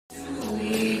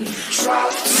The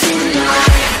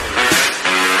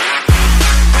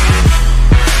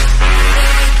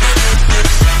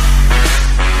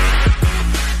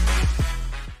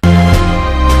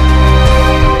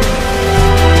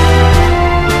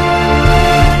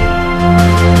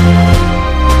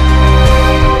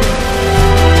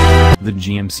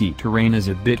GMC Terrain is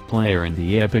a bit player in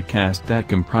the epic cast that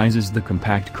comprises the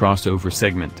compact crossover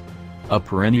segment. A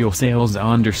perennial sales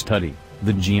understudy,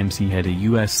 the GMC had a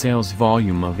U.S. sales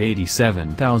volume of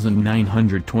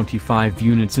 87,925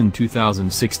 units in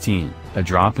 2016, a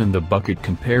drop in the bucket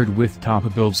compared with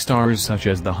top-build stars such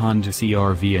as the Honda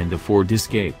CR-V and the Ford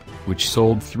Escape, which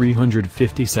sold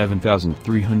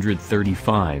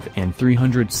 357,335 and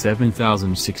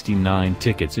 307,069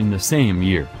 tickets in the same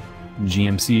year.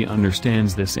 GMC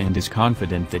understands this and is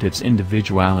confident that its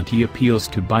individuality appeals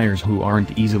to buyers who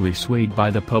aren't easily swayed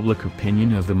by the public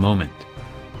opinion of the moment.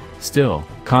 Still,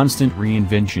 constant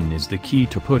reinvention is the key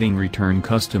to putting return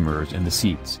customers in the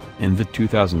seats, and the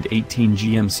 2018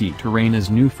 GMC Terrain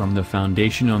is new from the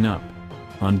foundation on up.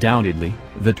 Undoubtedly,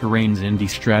 the Terrain's indie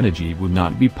strategy would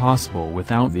not be possible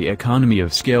without the economy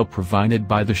of scale provided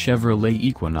by the Chevrolet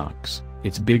Equinox,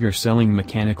 its bigger-selling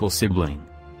mechanical sibling.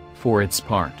 For its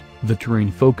part, the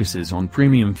Terrain focuses on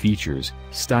premium features,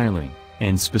 styling,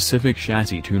 and specific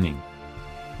chassis tuning.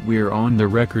 We're on the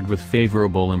record with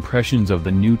favorable impressions of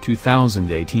the new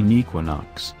 2018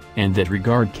 Equinox, and that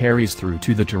regard carries through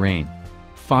to the Terrain.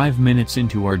 5 minutes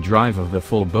into our drive of the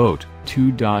full boat,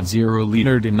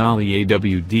 2.0-liter Denali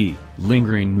AWD,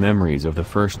 lingering memories of the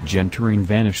first-gen Terrain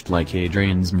vanished like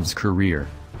Adrian's career.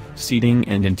 Seating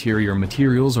and interior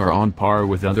materials are on par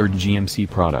with other GMC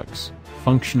products.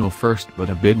 Functional first but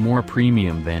a bit more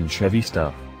premium than Chevy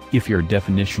stuff, if your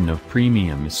definition of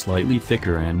premium is slightly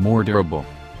thicker and more durable.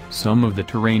 Some of the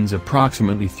Terrain's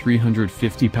approximately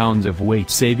 350 pounds of weight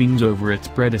savings over its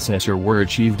predecessor were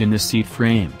achieved in the seat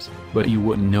frames, but you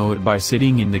wouldn't know it by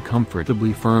sitting in the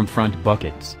comfortably firm front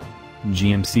buckets.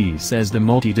 GMC says the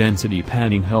multi-density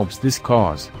padding helps this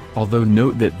cause, although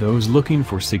note that those looking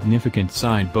for significant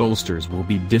side bolsters will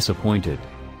be disappointed.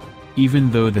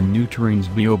 Even though the new Terrain's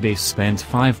wheelbase spans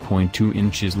 5.2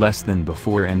 inches less than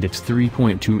before and it's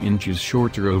 3.2 inches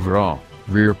shorter overall,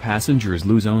 rear passengers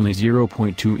lose only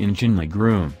 0.2 inch in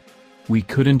legroom. We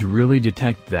couldn't really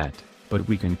detect that, but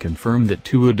we can confirm that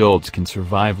two adults can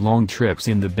survive long trips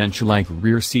in the bench-like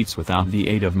rear seats without the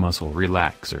aid of muscle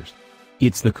relaxers.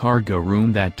 It's the cargo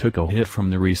room that took a hit from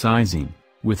the resizing,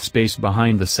 with space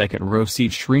behind the second-row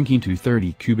seat shrinking to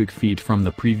 30 cubic feet from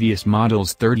the previous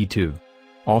model's 32.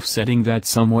 Offsetting that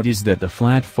somewhat is that the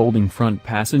flat folding front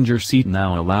passenger seat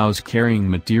now allows carrying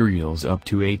materials up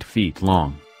to 8 feet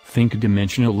long, think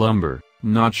dimensional lumber,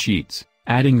 not sheets,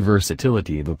 adding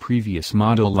versatility the previous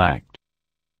model lacked.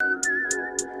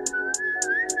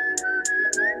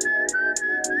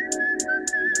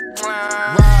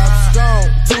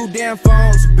 Too damn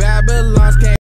phones, Babylon's came